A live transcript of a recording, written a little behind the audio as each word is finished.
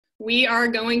We are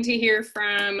going to hear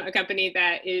from a company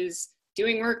that is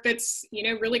doing work that's,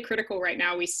 really critical right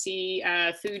now. We see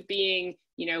food being,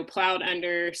 plowed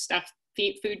under,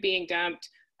 food being dumped,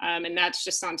 and that's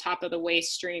just on top of the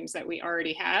waste streams that we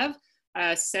already have.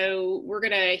 So we're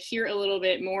going to hear a little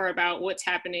bit more about what's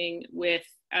happening with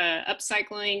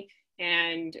upcycling.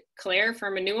 And Claire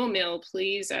from Renewal Mill,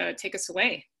 please take us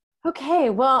away. Okay,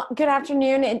 well, good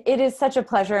afternoon. It is such a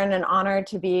pleasure and an honor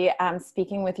to be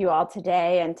speaking with you all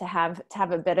today and to have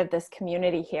a bit of this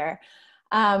community here.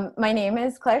 My name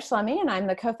is Claire Schlemme, and I'm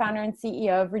the co-founder and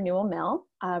CEO of Renewal Mill.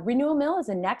 Renewal Mill is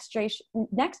a next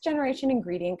generation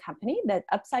ingredient company that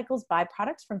upcycles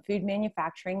byproducts from food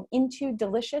manufacturing into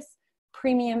delicious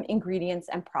premium ingredients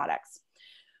and products.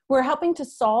 We're helping to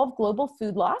solve global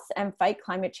food loss and fight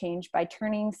climate change by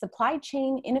turning supply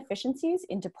chain inefficiencies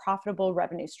into profitable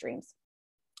revenue streams.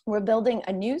 We're building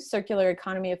a new circular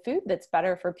economy of food that's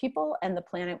better for people and the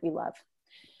planet we love.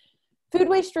 Food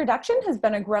waste reduction has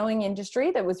been a growing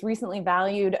industry that was recently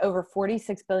valued over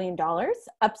 $46 billion.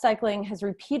 Upcycling has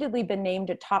repeatedly been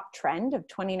named a top trend of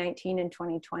 2019 and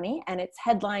 2020, and it's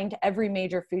headlined every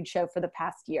major food show for the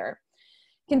past year.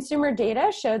 Consumer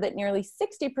data show that nearly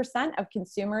 60% of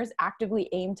consumers actively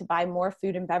aim to buy more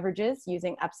food and beverages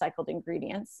using upcycled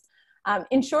ingredients.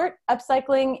 In short,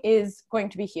 upcycling is going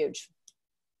to be huge.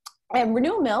 And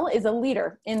Renewal Mill is a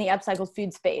leader in the upcycled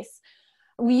food space.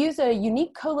 We use a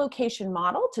unique co-location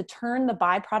model to turn the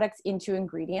byproducts into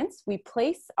ingredients. We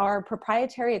place our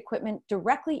proprietary equipment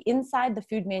directly inside the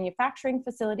food manufacturing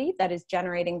facility that is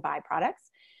generating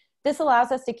byproducts. This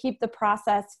allows us to keep the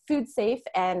process food safe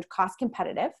and cost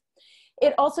competitive.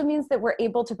 It also means that we're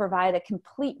able to provide a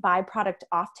complete byproduct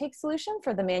offtake solution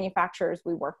for the manufacturers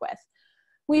we work with.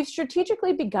 We've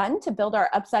strategically begun to build our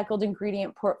upcycled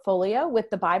ingredient portfolio with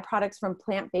the byproducts from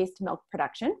plant-based milk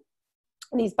production.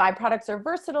 These byproducts are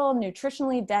versatile,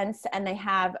 nutritionally dense, and they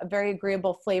have very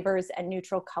agreeable flavors and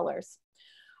neutral colors.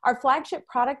 Our flagship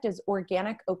product is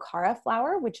organic okara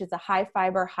flour, which is a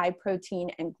high-fiber, high-protein,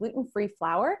 and gluten-free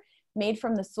flour made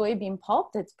from the soybean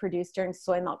pulp that's produced during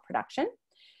soy milk production.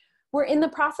 We're in the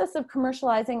process of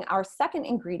commercializing our second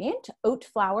ingredient, oat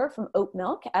flour from oat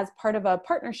milk, as part of a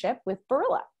partnership with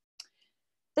Barilla.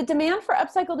 The demand for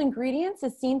upcycled ingredients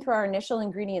is seen through our initial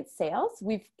ingredient sales.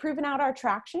 We've proven out our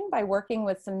traction by working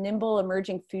with some nimble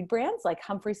emerging food brands like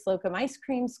Humphrey Slocum Ice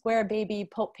Cream, Square Baby,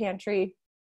 Pulp Pantry,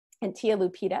 and Tia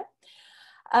Lupita.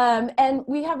 And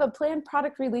we have a planned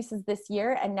product releases this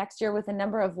year and next year with a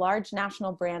number of large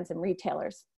national brands and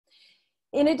retailers.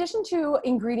 In addition to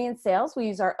ingredient sales, we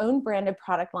use our own branded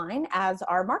product line as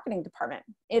our marketing department.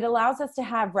 It allows us to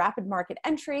have rapid market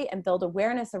entry and build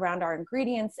awareness around our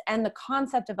ingredients and the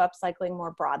concept of upcycling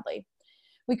more broadly.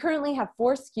 We currently have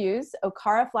 4 SKUs,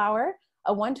 okara flour,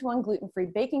 a 1-to-1 gluten-free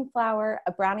baking flour,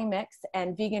 a brownie mix,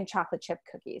 and vegan chocolate chip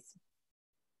cookies.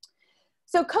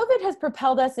 So COVID has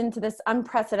propelled us into this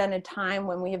unprecedented time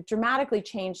when we have dramatically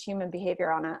changed human behavior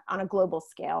on a global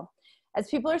scale. As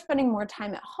people are spending more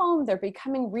time at home, they're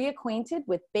becoming reacquainted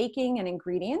with baking and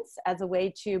ingredients as a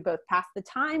way to both pass the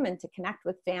time and to connect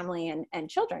with family and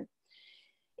children.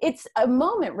 It's a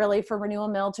moment really for Renewal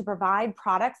Mill to provide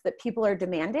products that people are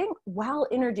demanding while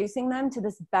introducing them to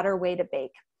this better way to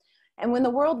bake. And when the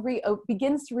world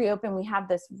begins to reopen, we have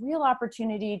this real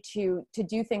opportunity to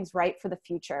do things right for the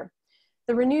future.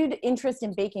 The renewed interest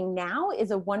in baking now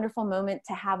is a wonderful moment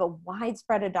to have a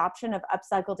widespread adoption of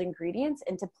upcycled ingredients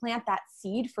and to plant that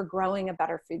seed for growing a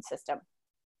better food system.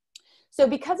 So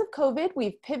because of COVID,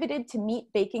 we've pivoted to meet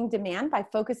baking demand by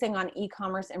focusing on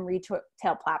e-commerce and retail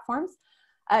platforms.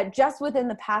 Just within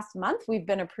the past month, we've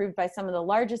been approved by some of the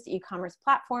largest e-commerce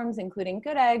platforms, including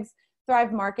Good Eggs,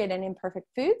 Thrive Market, and Imperfect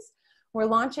Foods. We're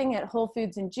launching at Whole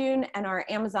Foods in June, and our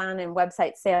Amazon and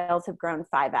website sales have grown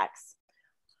 5x.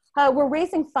 We're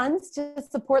raising funds to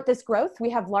support this growth. We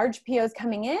have large POs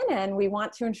coming in, and we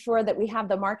want to ensure that we have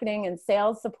the marketing and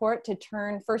sales support to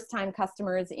turn first-time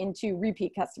customers into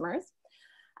repeat customers.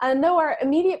 And though our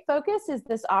immediate focus is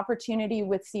this opportunity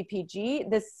with CPG,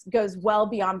 this goes well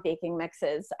beyond baking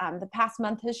mixes. The past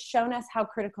month has shown us how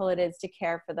critical it is to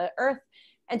care for the earth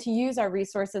and to use our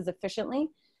resources efficiently.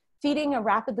 Feeding a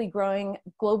rapidly growing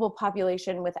global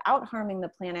population without harming the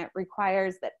planet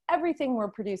requires that everything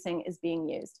we're producing is being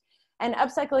used. And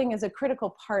upcycling is a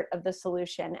critical part of the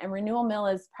solution. And Renewal Mill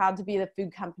is proud to be the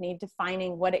food company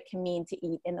defining what it can mean to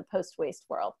eat in the post-waste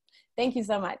world. Thank you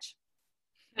so much.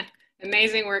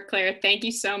 Amazing work, Claire. Thank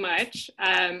you so much.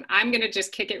 I'm going to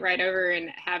just kick it right over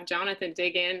and have Jonathan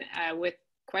dig in with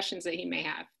questions that he may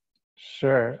have.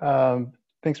 Sure.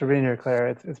 Thanks for being here, Claire.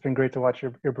 It's been great to watch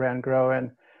your brand grow.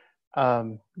 And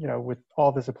you know, with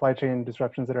all the supply chain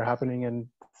disruptions that are happening and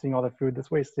seeing all the food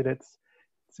that's wasted,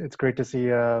 it's great to see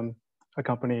a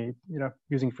company, you know,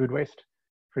 using food waste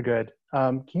for good.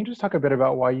 Can you just talk a bit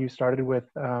about why you started with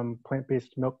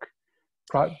plant-based milk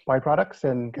byproducts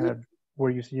and kind of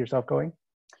where you see yourself going?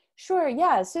 Sure,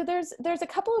 yeah. So there's a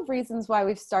couple of reasons why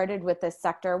we've started with this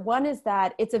sector. One is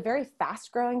that it's a very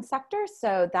fast-growing sector,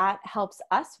 so that helps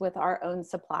us with our own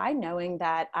supply, knowing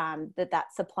that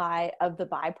that supply of the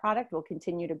byproduct will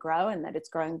continue to grow and that it's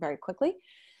growing very quickly.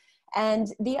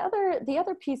 And the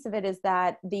other piece of it is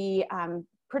that the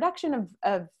production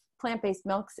of plant-based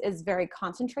milks is very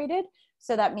concentrated.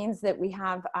 So that means that we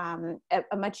have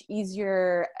a much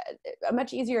easier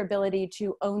ability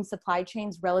to own supply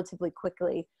chains relatively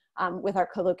quickly with our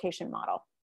co-location model.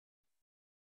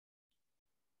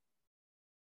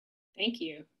 Thank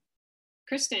you.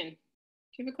 Kristen, do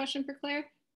you have a question for Claire?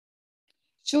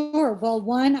 Sure. Well,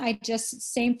 one,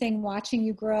 same thing, watching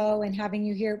you grow and having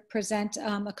you here present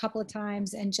a couple of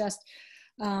times and just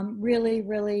really,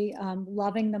 really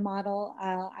loving the model.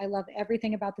 I love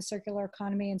everything about the circular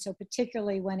economy, and so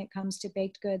particularly when it comes to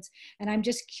baked goods. And I'm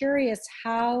just curious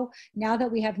how, now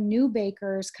that we have new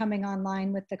bakers coming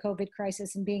online with the COVID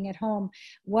crisis and being at home,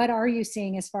 what are you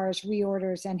seeing as far as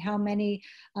reorders and how many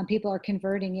people are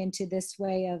converting into this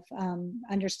way of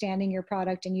understanding your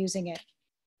product and using it?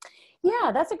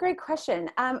 Yeah, that's a great question.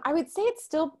 I would say it's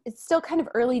still kind of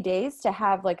early days to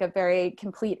have like a very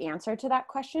complete answer to that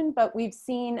question, but we've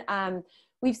seen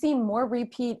more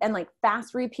repeat and like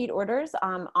fast repeat orders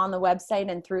on the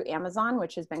website and through Amazon,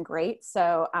 which has been great.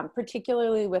 So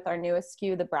particularly with our newest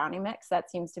SKU, the brownie mix, that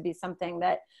seems to be something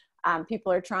that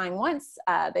people are trying once.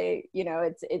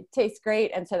 It tastes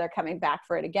great, and so they're coming back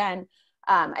for it again.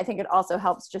 I think it also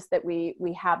helps just that we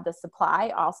have the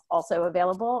supply also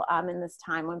available in this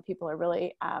time when people are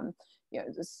really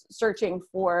just searching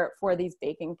for these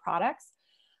baking products.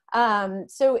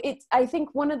 So I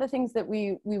think one of the things that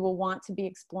we will want to be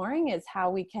exploring is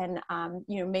how we can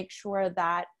make sure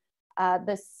that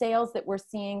the sales that we're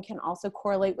seeing can also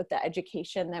correlate with the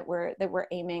education that we're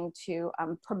aiming to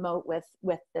promote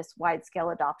with this wide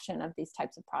scale adoption of these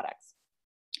types of products.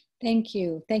 Thank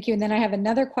you. Thank you. And then I have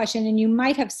another question, and you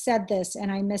might have said this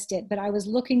and I missed it, but I was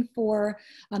looking for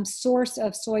source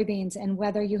of soybeans and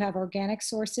whether you have organic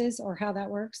sources or how that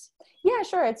works. Yeah,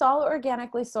 sure. It's all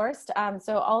organically sourced.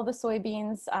 So all the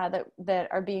soybeans that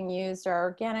are being used are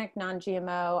organic,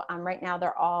 non-GMO. Right now,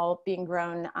 they're all being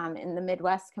grown in the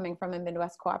Midwest, coming from a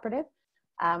Midwest cooperative.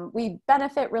 We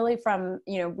benefit really from,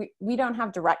 we don't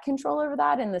have direct control over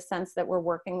that in the sense that we're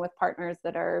working with partners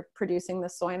that are producing the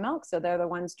soy milk. So they're the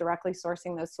ones directly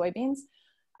sourcing those soybeans.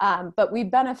 But we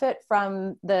benefit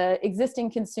from the existing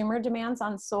consumer demands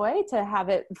on soy to have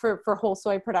it for whole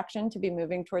soy production to be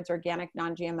moving towards organic,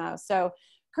 non-GMO. So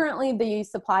currently the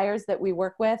suppliers that we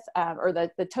work with, or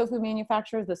the tofu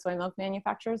manufacturers, the soy milk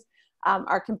manufacturers,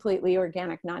 are completely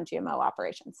organic, non-GMO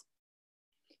operations.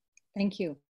 Thank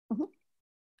you. Mm-hmm.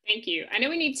 Thank you. I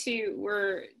know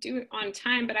we're due on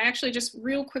time, but I actually just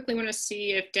real quickly want to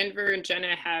see if Denver and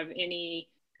Jenna have any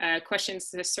questions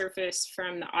to surface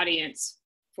from the audience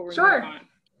before we move on.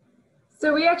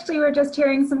 So we actually were just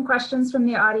hearing some questions from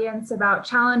the audience about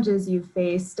challenges you've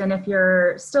faced and if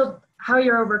you're still, how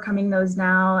you're overcoming those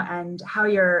now and how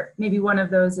maybe one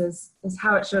of those is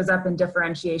how it shows up in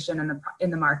differentiation in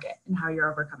the market and how you're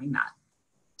overcoming that.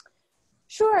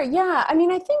 Sure. Yeah. I mean,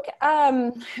 I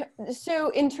think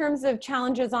so. In terms of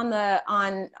challenges on the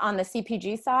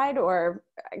CPG side, or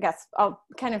I guess I'll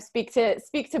kind of speak to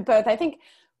both. I think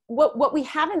what we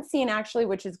haven't seen actually,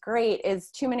 which is great, is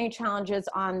too many challenges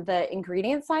on the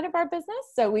ingredient side of our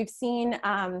business. So we've seen,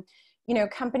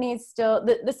 companies still.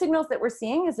 The signals that we're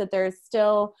seeing is that there's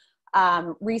still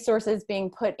resources being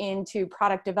put into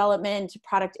product development,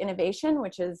 product innovation,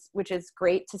 which is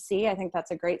great to see. I think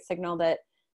that's a great signal that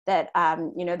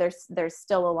there's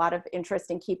still a lot of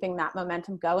interest in keeping that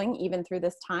momentum going even through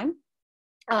this time.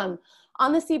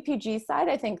 On the CPG side,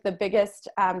 I think the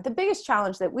biggest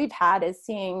challenge that we've had is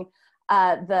seeing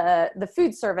the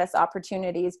food service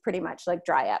opportunities pretty much like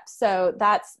dry up. So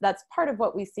that's part of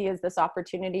what we see as this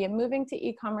opportunity, and moving to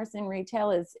e-commerce and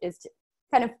retail is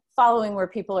kind of following where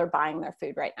people are buying their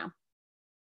food right now.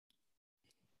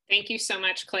 Thank you so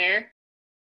much, Claire.